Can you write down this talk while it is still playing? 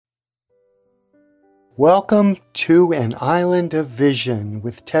Welcome to An Island of Vision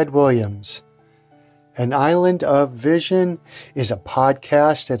with Ted Williams. An Island of Vision is a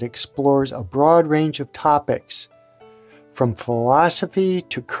podcast that explores a broad range of topics, from philosophy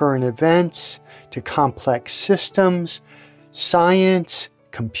to current events to complex systems, science,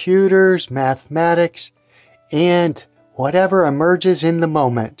 computers, mathematics, and whatever emerges in the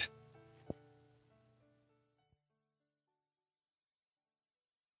moment.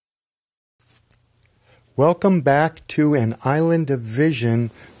 Welcome back to An Island of Vision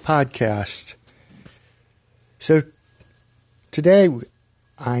podcast. So today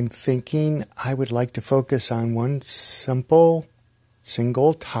I'm thinking I would like to focus on one single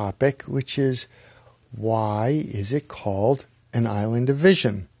topic, which is why is it called An Island of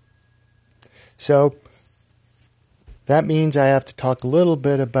Vision? So that means I have to talk a little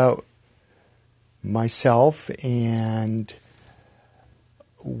bit about myself and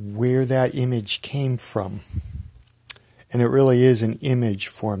where that image came from. And it really is an image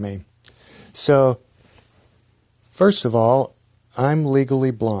for me. So, first of all, I'm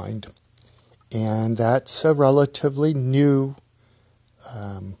legally blind. And that's a relatively new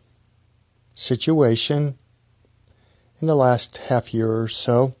situation in the last half year or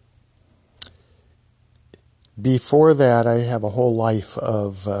so. Before that, I have a whole life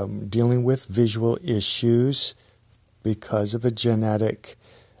of dealing with visual issues because of a genetic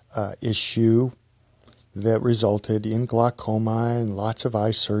issue that resulted in glaucoma and lots of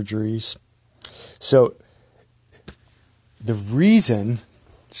eye surgeries. So the reason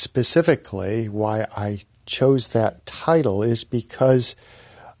specifically why I chose that title is because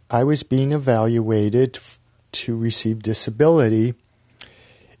I was being evaluated to receive disability,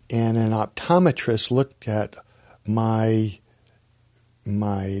 and an optometrist looked at my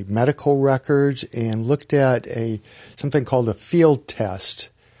medical records and looked at something called a field test,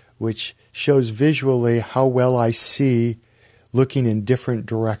 which shows visually how well I see looking in different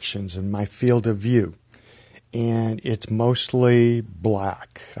directions in my field of view. And it's mostly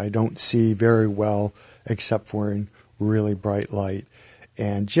black. I don't see very well except for in really bright light.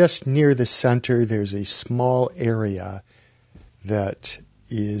 And just near the center, there's a small area that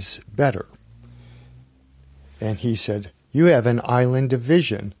is better. And he said, "You have an island of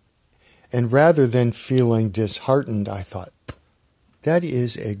vision." And rather than feeling disheartened, I thought, that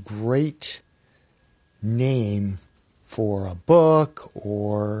is a great name for a book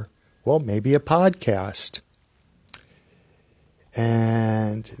or, well, maybe a podcast.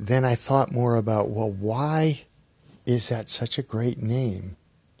 And then I thought more about, well, why is that such a great name?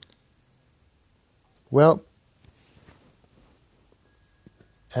 Well,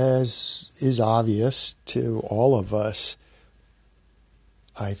 as is obvious to all of us,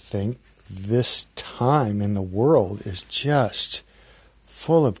 I think this time in the world is just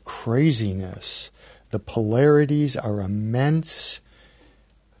full of craziness. The polarities are immense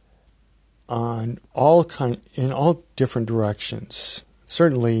in all different directions.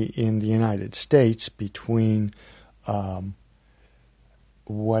 Certainly in the United States, between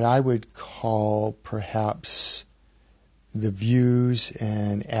what I would call perhaps the views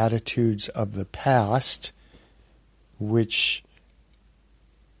and attitudes of the past, which,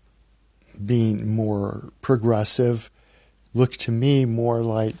 being more progressive, look to me more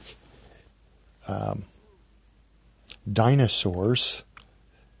like dinosaurs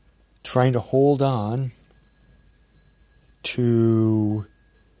trying to hold on to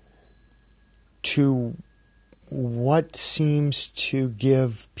what seems to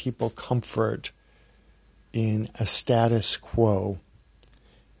give people comfort in a status quo,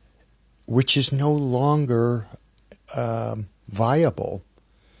 which is no longer viable.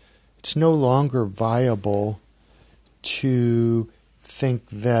 It's no longer viable to think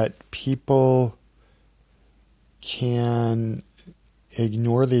that people can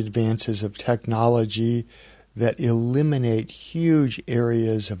ignore the advances of technology that eliminate huge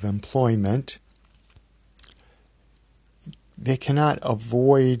areas of employment. They cannot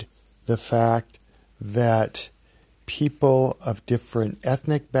avoid the fact that people of different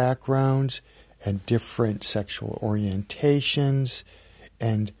ethnic backgrounds and different sexual orientations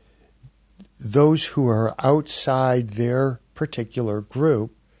and those who are outside their particular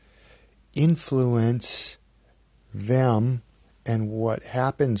group influence them and what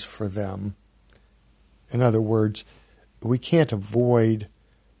happens for them. In other words, we can't avoid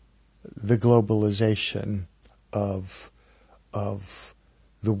the globalization of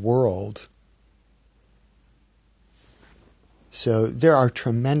the world. So there are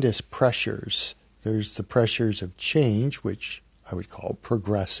tremendous pressures. There's the pressures of change, which I would call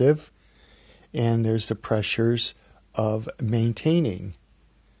progressive, and there's the pressures of maintaining.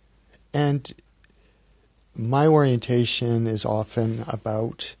 And my orientation is often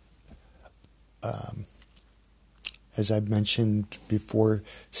about, as I've mentioned before,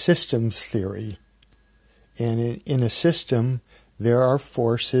 systems theory. And in a system, there are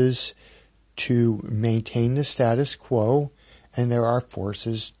forces to maintain the status quo, and there are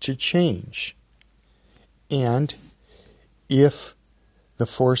forces to change. And if the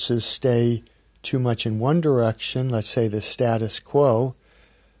forces stay too much in one direction, let's say the status quo,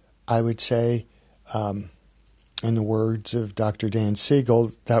 I would say, in the words of Dr. Dan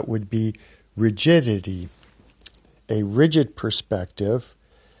Siegel, that would be rigidity. A rigid perspective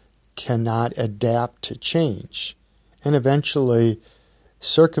cannot adapt to change. And eventually,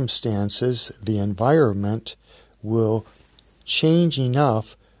 circumstances, the environment, will change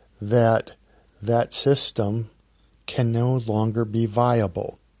enough that that system can no longer be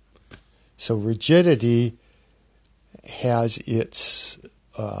viable. So rigidity has its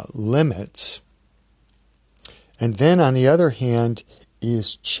limits. And then on the other hand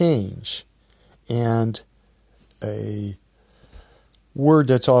is change. And a word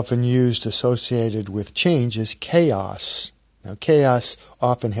that's often used associated with change is chaos. Now, chaos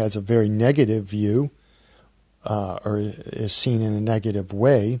often has a very negative view, or is seen in a negative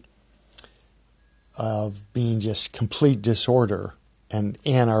way, of being just complete disorder. And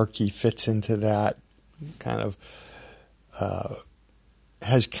anarchy fits into that kind of,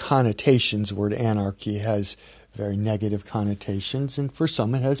 has connotations. The word anarchy has very negative connotations, and for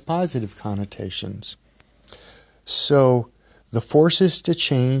some it has positive connotations. So the forces to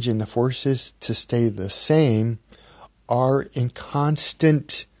change and the forces to stay the same are in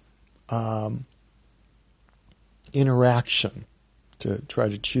constant interaction, to try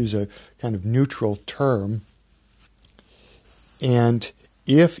to choose a kind of neutral term. And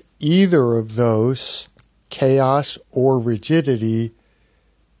if either of those, chaos or rigidity,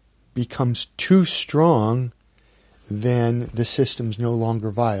 becomes too strong, then the system's no longer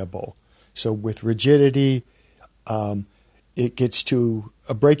viable. So with rigidity, it gets to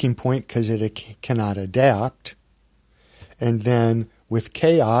a breaking point because it cannot adapt. And then with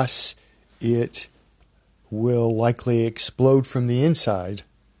chaos, it will likely explode from the inside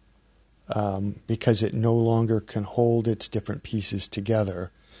because it no longer can hold its different pieces together.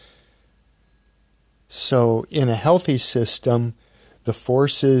 So in a healthy system, the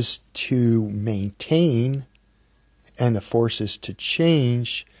forces to maintain and the forces to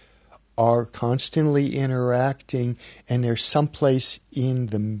change are constantly interacting, and there's someplace in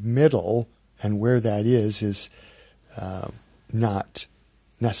the middle, and where that is not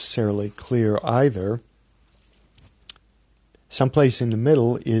necessarily clear either. Someplace in the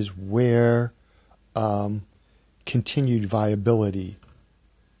middle is where continued viability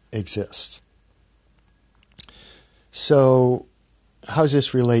exists. So how does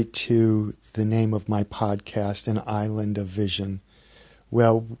this relate to the name of my podcast, An Island of Vision?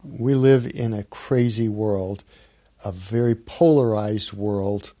 Well, we live in a crazy world, a very polarized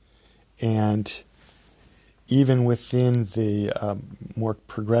world, and even within the more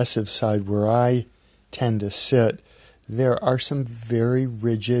progressive side where I tend to sit, there are some very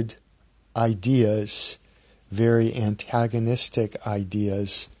rigid ideas, very antagonistic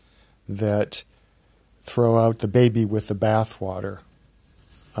ideas that throw out the baby with the bathwater.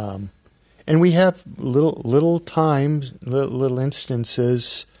 And we have little times, little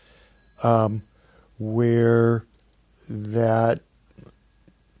instances where that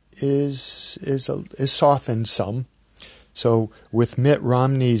is softened some. So with Mitt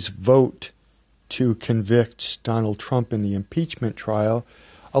Romney's vote to convict Donald Trump in the impeachment trial,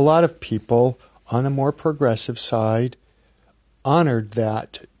 a lot of people on the more progressive side honored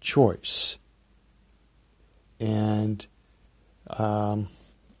that choice. And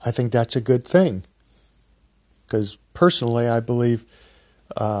I think that's a good thing, because personally I believe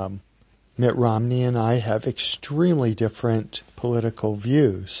Mitt Romney and I have extremely different political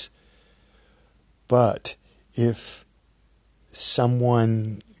views. But if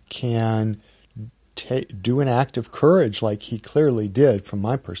someone can do an act of courage like he clearly did from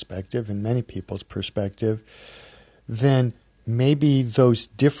my perspective and many people's perspective, then maybe those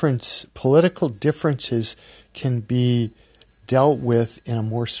political differences can be dealt with in a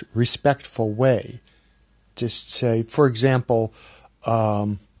more respectful way. Just say, for example,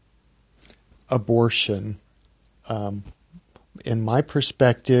 abortion. In my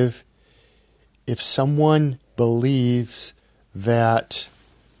perspective, if someone believes that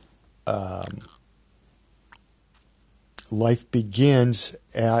life begins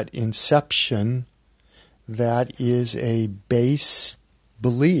at inception, that is a base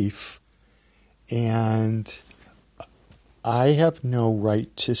belief, and I have no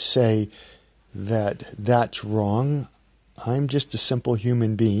right to say that that's wrong. I'm just a simple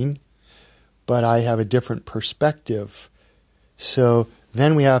human being, but I have a different perspective. So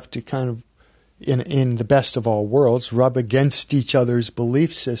then we have to kind of, in the best of all worlds, rub against each other's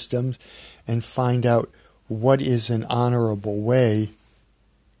belief systems and find out what is an honorable way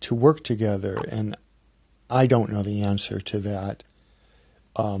to work together. And I don't know the answer to that.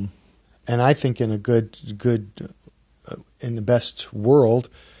 And I think in a good, in the best world,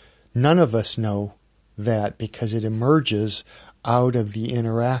 none of us know that because it emerges out of the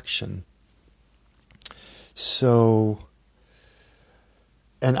interaction. So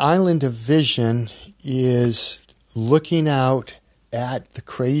an island of vision is looking out at the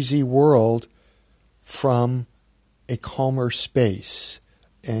crazy world from a calmer space.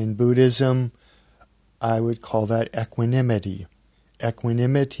 In Buddhism, I would call that equanimity.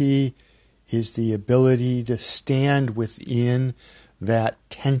 Equanimity is the ability to stand within that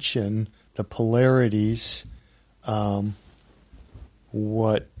tension, the polarities,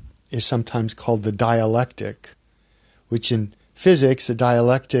 what is sometimes called the dialectic, which in physics, the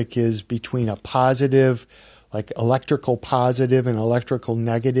dialectic is between a positive, like electrical positive and electrical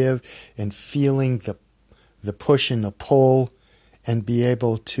negative, and feeling the push and the pull, and be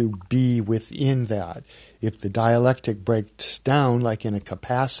able to be within that. If the dialectic breaks down, like in a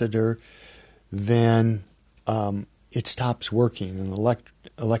capacitor, then it stops working, and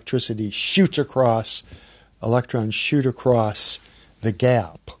electricity shoots across, electrons shoot across the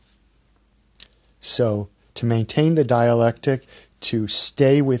gap. So to maintain the dialectic, to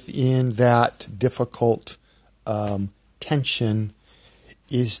stay within that difficult tension,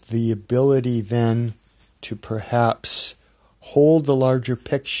 is the ability then to perhaps hold the larger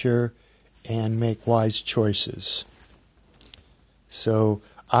picture and make wise choices. So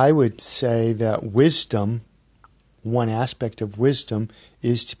I would say that wisdom, one aspect of wisdom,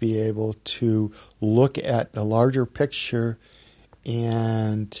 is to be able to look at the larger picture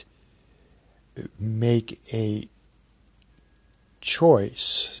and make a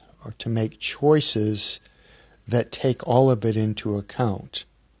choice, or to make choices that take all of it into account.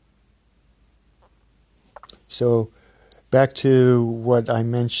 So back to what I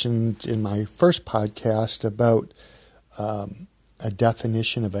mentioned in my first podcast about a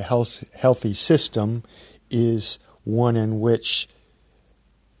definition of a healthy system is one in which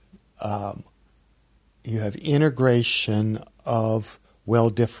you have integration of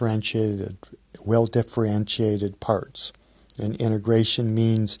well-differentiated parts. And integration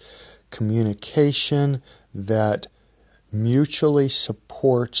means communication that mutually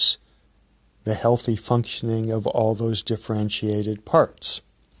supports the healthy functioning of all those differentiated parts.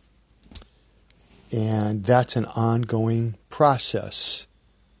 And that's an ongoing process.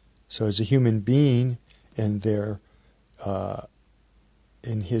 So as a human being, and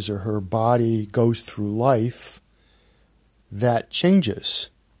in his or her body goes through life, that changes.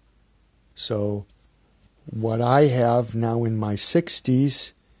 So what I have now in my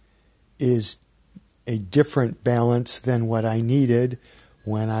 60s is a different balance than what I needed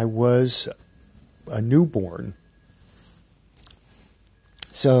when I was a newborn.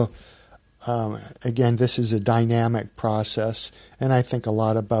 So again, this is a dynamic process, and I think a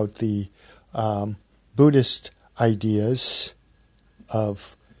lot about the Buddhist ideas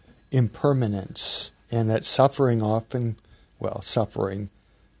of impermanence, and that suffering often, suffering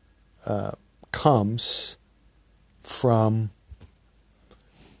comes from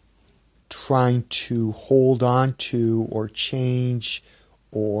trying to hold on to or change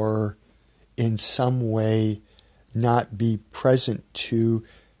or in some way not be present to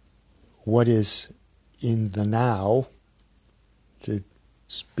what is in the now, to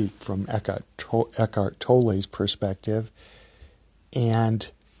speak from Eckhart Tolle's perspective,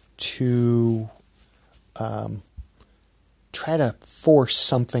 and to try to force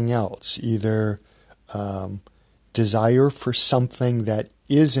something else, either desire for something that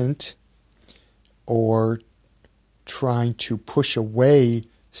isn't, or trying to push away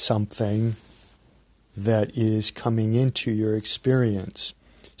something that is coming into your experience.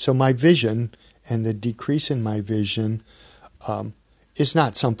 So my vision and the decrease in my vision is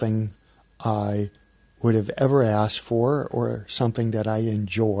not something I would have ever asked for or something that I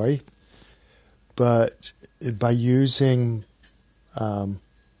enjoy, but by using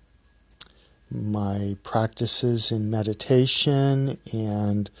my practices in meditation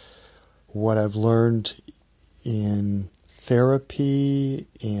and what I've learned in therapy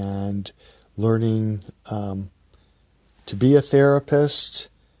and learning to be a therapist,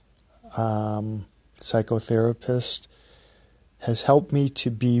 psychotherapist, has helped me to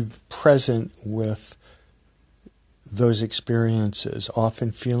be present with those experiences,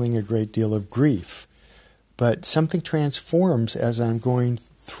 often feeling a great deal of grief. But something transforms as I'm going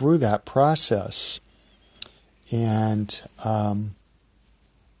through that process. And I'm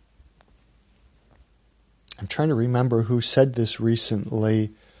trying to remember who said this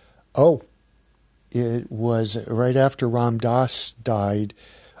recently. Oh, it was right after Ram Dass died.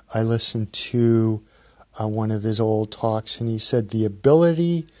 I listened to one of his old talks, and he said the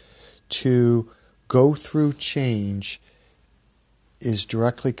ability to go through change is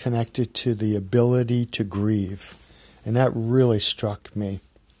directly connected to the ability to grieve. And that really struck me.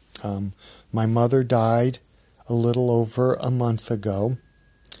 My mother died a little over a month ago,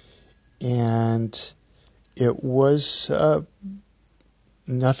 and it was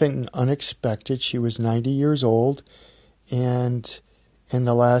nothing unexpected. She was 90 years old, and in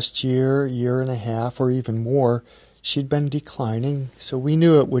the last year and a half, or even more, she'd been declining, so we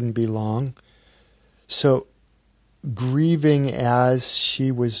knew it wouldn't be long. So grieving as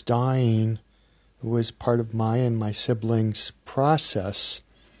she was dying was part of my and my siblings' process.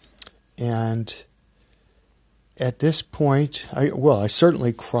 And at this point, I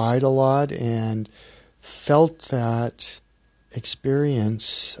certainly cried a lot and felt that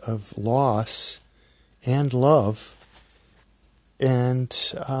experience of loss and love. And,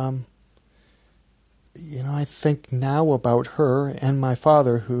 I think now about her and my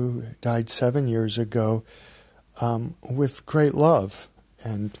father, who died 7 years ago, with great love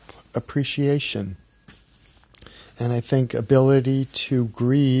and appreciation. And I think ability to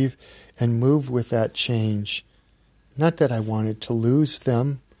grieve and move with that change. Not that I wanted to lose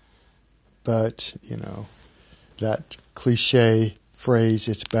them, but, that cliche phrase,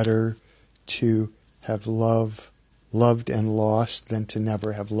 it's better to have loved and lost than to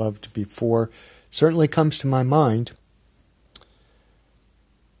never have loved before, certainly comes to my mind.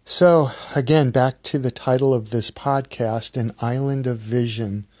 So, again, back to the title of this podcast, An Island of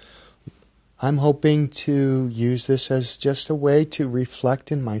Vision. I'm hoping to use this as just a way to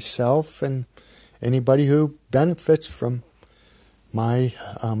reflect in myself and anybody who benefits from my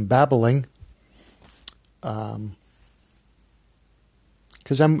babbling.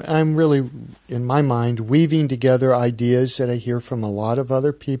 Because I'm really, in my mind, weaving together ideas that I hear from a lot of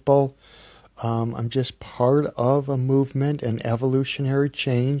other people. I'm just part of a movement, an evolutionary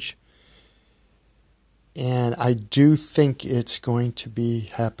change. And I do think it's going to be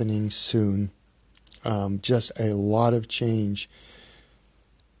happening soon. Just a lot of change.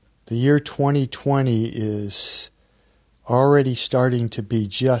 The year 2020 is already starting to be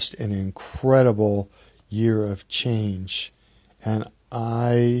just an incredible year of change. And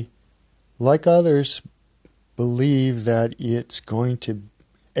I, like others, believe that it's going to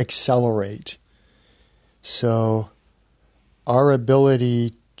accelerate. So our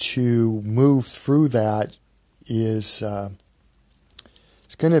ability to move through that is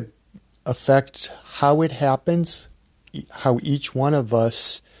it's going to affect how it happens, how each one of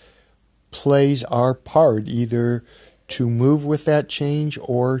us plays our part, either to move with that change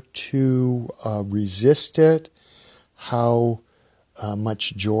or to resist it, how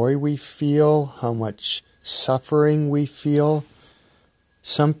much joy we feel, how much suffering we feel.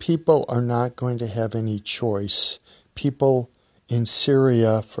 Some people are not going to have any choice. People in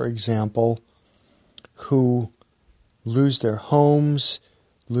Syria, for example, who lose their homes,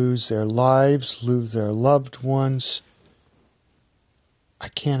 lose their lives, lose their loved ones. I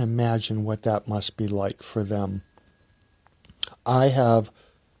can't imagine what that must be like for them. I have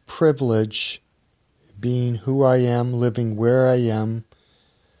privilege being who I am, living where I am,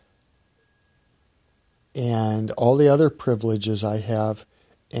 and all the other privileges I have,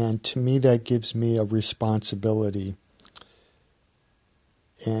 and to me that gives me a responsibility.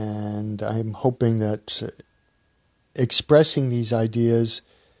 And I'm hoping that expressing these ideas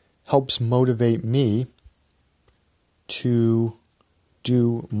helps motivate me to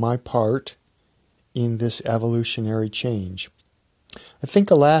do my part in this evolutionary change. I think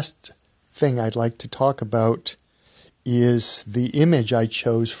the last thing I'd like to talk about is the image I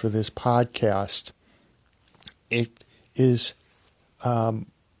chose for this podcast. It is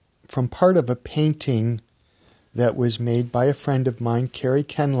from part of a painting that was made by a friend of mine, Carrie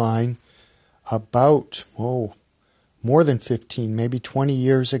Kenline, about, more than 15, maybe 20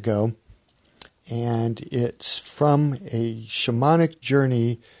 years ago. And it's from a shamanic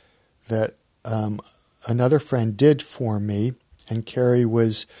journey that another friend did for me, and Carrie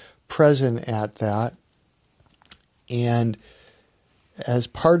was present at that. And as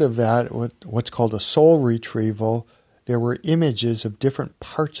part of that, what's called a soul retrieval, there were images of different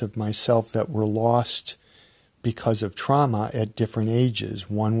parts of myself that were lost because of trauma at different ages.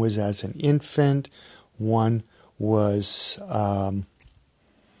 One was as an infant, one was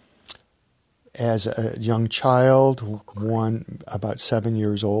as a young child, one about 7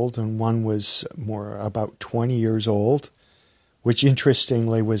 years old, and one was more about 20 years old, which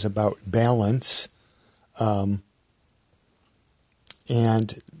interestingly was about balance. And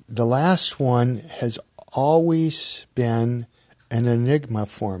the last one has always been an enigma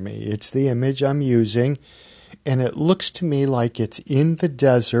for me. It's the image I'm using, and it looks to me like it's in the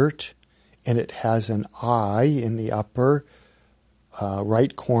desert, and it has an eye in the upper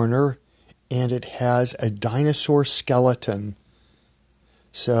right corner, and it has a dinosaur skeleton.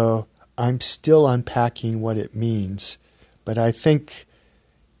 So I'm still unpacking what it means. But I think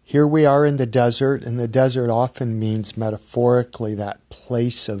here we are in the desert, and the desert often means metaphorically that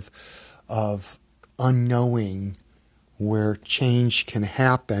place of unknowing where change can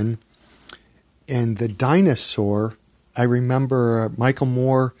happen. And the dinosaur, I remember Michael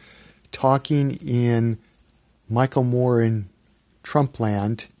Moore talking in Michael Moore in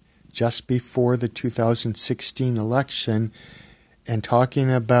Trumpland just before the 2016 election and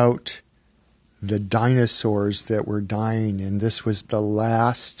talking about the dinosaurs that were dying, and this was the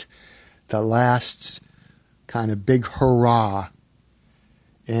last kind of big hurrah.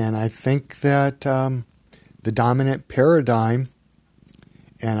 And I think that the dominant paradigm,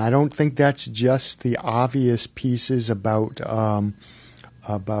 and I don't think that's just the obvious pieces about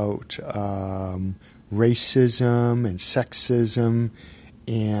racism and sexism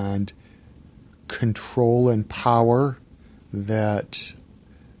and control and power that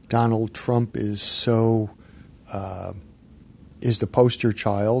Donald Trump is is the poster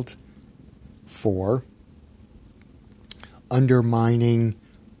child for, undermining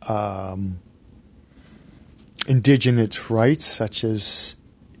indigenous rights, such as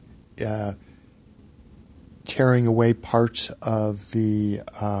tearing away parts of the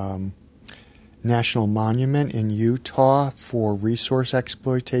National Monument in Utah for resource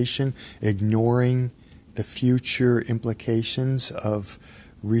exploitation, ignoring the future implications of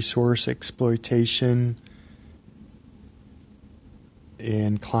resource exploitation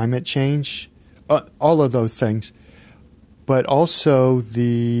in climate change, all of those things, but also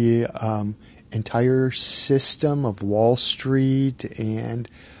the entire system of Wall Street and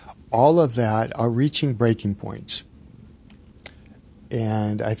all of that are reaching breaking points.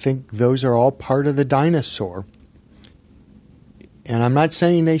 And I think those are all part of the dinosaur. And I'm not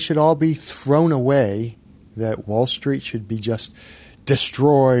saying they should all be thrown away, that Wall Street should be just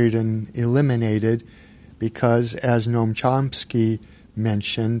destroyed and eliminated, because as Noam Chomsky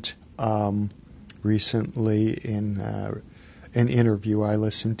mentioned recently in an interview I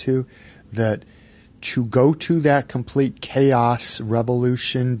listened to, that to go to that complete chaos,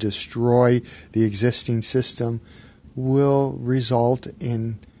 revolution, destroy the existing system will result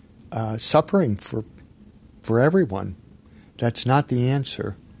in suffering for everyone. That's not the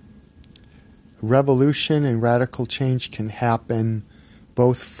answer. Revolution and radical change can happen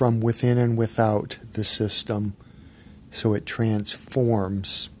both from within and without the system, so it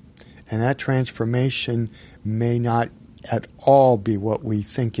transforms. And that transformation may not at all be what we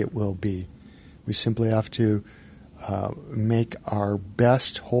think it will be. We simply have to make our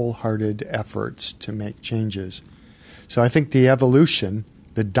best wholehearted efforts to make changes. So I think the evolution,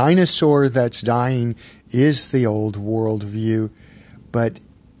 the dinosaur that's dying, is the old worldview, but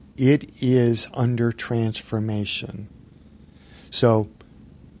it is under transformation. So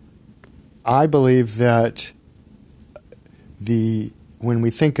I believe that when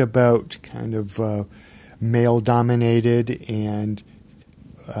we think about kind of male-dominated and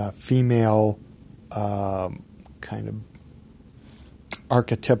female kind of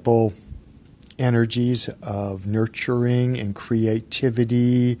archetypal energies of nurturing and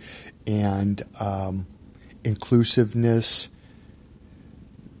creativity and inclusiveness,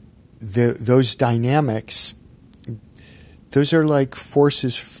 those dynamics, those are like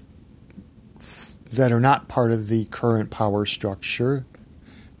forces that are not part of the current power structure,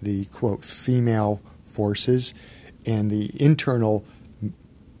 the, quote, female forces, and the internal,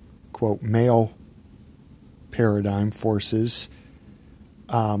 quote, male paradigm forces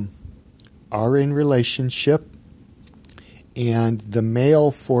are in relationship, and the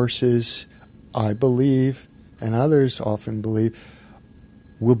male forces, I believe, and others often believe,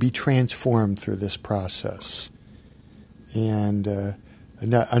 will be transformed through this process. And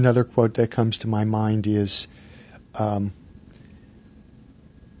another quote that comes to my mind is,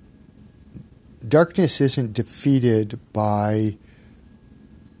 darkness isn't defeated by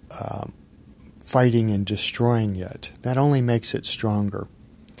fighting and destroying it. That only makes it stronger.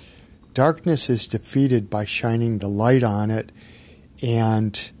 Darkness is defeated by shining the light on it,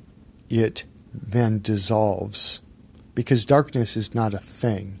 and it then dissolves. Because darkness is not a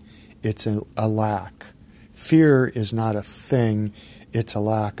thing, it's a lack. Fear is not a thing, it's a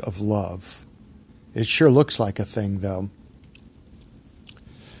lack of love. It sure looks like a thing, though.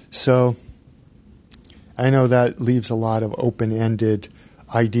 So, I know that leaves a lot of open-ended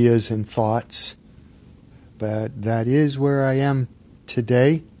ideas and thoughts, but that is where I am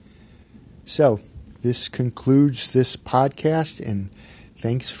today. So, this concludes this podcast, and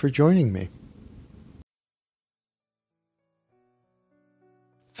thanks for joining me.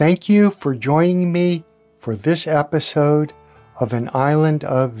 Thank you for joining me for this episode of An Island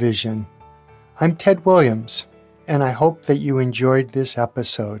of Vision. I'm Ted Williams, and I hope that you enjoyed this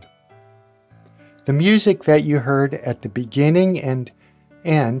episode. The music that you heard at the beginning and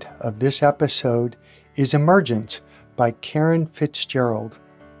end of this episode is Emergence by Karen Fitzgerald.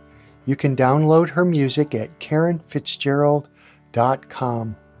 You can download her music at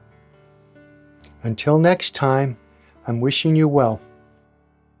KarenFitzgerald.com. Until next time, I'm wishing you well.